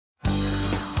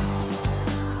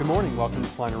Good morning. Welcome to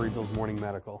Salina Regional's Morning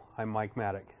Medical. I'm Mike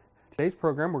Maddock. Today's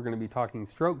program, we're going to be talking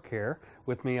stroke care.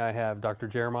 With me, I have Dr.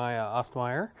 Jeremiah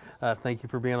Ostmeyer. Thank you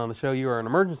for being on the show. You are an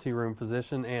emergency room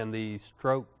physician and the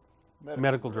stroke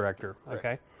medical director.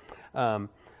 Okay.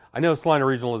 I know Salina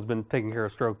Regional has been taking care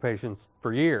of stroke patients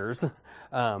for years,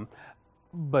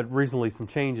 but recently some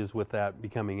changes with that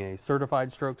becoming a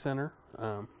certified stroke center.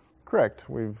 Correct.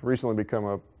 We've recently become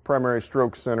a primary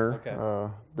stroke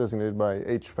center designated by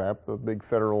HFAP, the big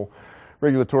federal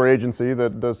regulatory agency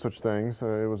that does such things.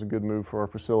 It was a good move for our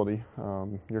facility.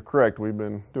 You're correct. We've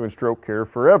been doing stroke care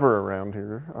forever around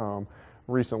here.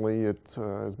 Recently, it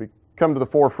has come to the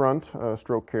forefront.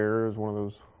 Stroke care is one of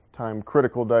those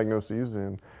time-critical diagnoses,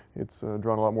 and it's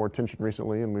drawn a lot more attention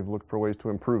recently, and we've looked for ways to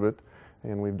improve it.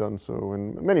 And we've done so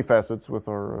in many facets with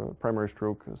our primary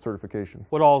stroke certification.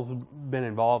 What all's been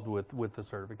involved with the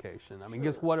certification? I mean,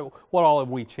 just what all have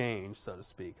we changed, so to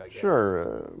speak, I guess?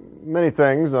 Sure. Many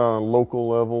things on a local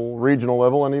level, regional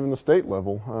level, and even the state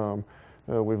level.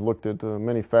 We've looked at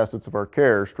many facets of our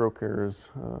care. Stroke care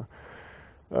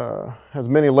has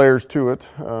many layers to it.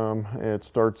 It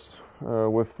starts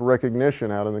with recognition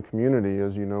out in the community.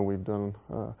 As you know, we've done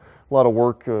a lot of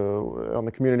work on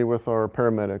the community with our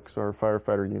paramedics, our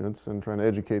firefighter units, and trying to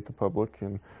educate the public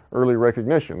and early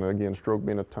recognition. Again, stroke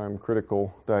being a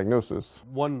time-critical diagnosis.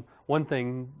 One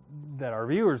thing that our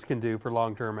viewers can do for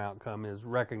long-term outcome is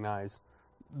recognize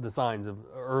the signs of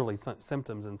early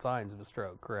symptoms and signs of a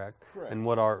stroke, correct? Correct. And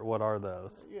what are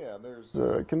those? Yeah, there's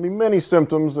can be many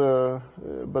symptoms,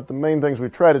 but the main things we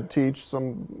try to teach.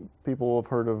 Some people have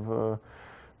heard of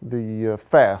the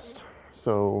FAST.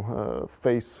 So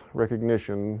face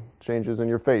recognition, changes in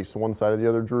your face, one side or the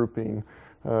other drooping,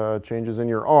 changes in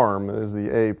your arm is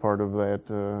the A part of that.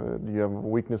 Do you have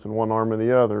weakness in one arm or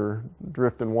the other,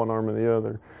 drift in one arm or the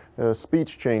other?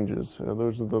 Speech changes,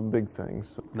 those are the big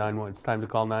things. It's time to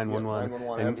call 911, yeah,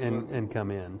 911 and come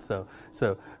in. So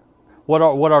what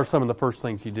are some of the first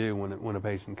things you do when a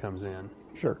patient comes in?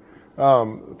 Sure.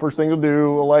 First thing you'll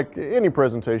do, like any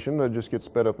presentation, just get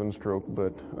sped up in stroke,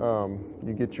 but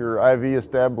you get your IV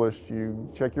established, you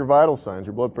check your vital signs,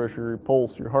 your blood pressure, your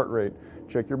pulse, your heart rate,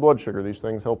 check your blood sugar. These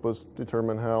things help us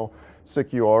determine how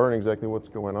sick you are and exactly what's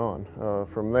going on.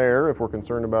 From there, if we're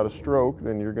concerned about a stroke,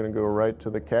 then you're going to go right to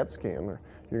the CAT scan.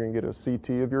 You're going to get a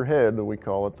CT of your head, we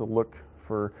call it, to look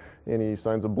for any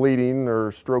signs of bleeding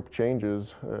or stroke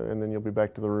changes, and then you'll be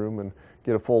back to the room and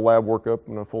get a full lab workup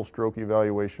and a full stroke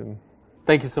evaluation.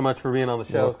 Thank you so much for being on the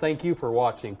show. Yeah. Thank you for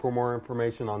watching. For more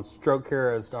information on stroke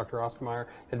care, as Dr. Ostmeyer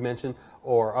had mentioned,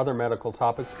 or other medical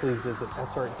topics, please visit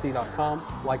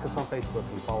srhc.com, like us on Facebook,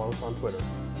 and follow us on Twitter.